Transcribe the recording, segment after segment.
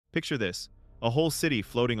Picture this, a whole city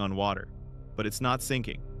floating on water, but it's not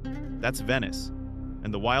sinking. That's Venice.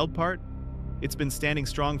 And the wild part? It's been standing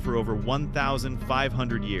strong for over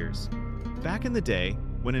 1,500 years. Back in the day,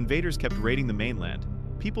 when invaders kept raiding the mainland,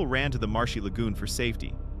 people ran to the marshy lagoon for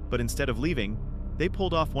safety. But instead of leaving, they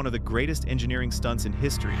pulled off one of the greatest engineering stunts in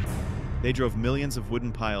history. They drove millions of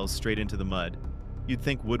wooden piles straight into the mud. You'd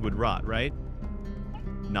think wood would rot, right?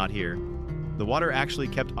 Not here. The water actually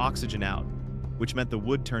kept oxygen out, which meant the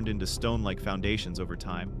wood turned into stone-like foundations over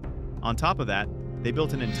time. On top of that, they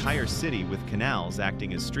built an entire city with canals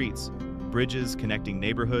acting as streets, bridges connecting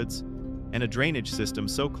neighborhoods, and a drainage system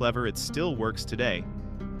so clever it still works today.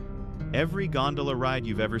 Every gondola ride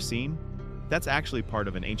you've ever seen, that's actually part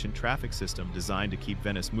of an ancient traffic system designed to keep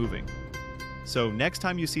Venice moving. So next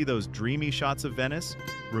time you see those dreamy shots of Venice,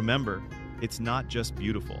 remember, it's not just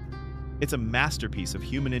beautiful. It's a masterpiece of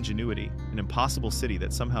human ingenuity, an impossible city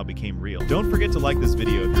that somehow became real. Don't forget to like this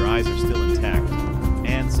video if your eyes are still intact,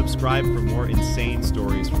 and subscribe for more insane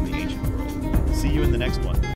stories from the ancient world. See you in the next one.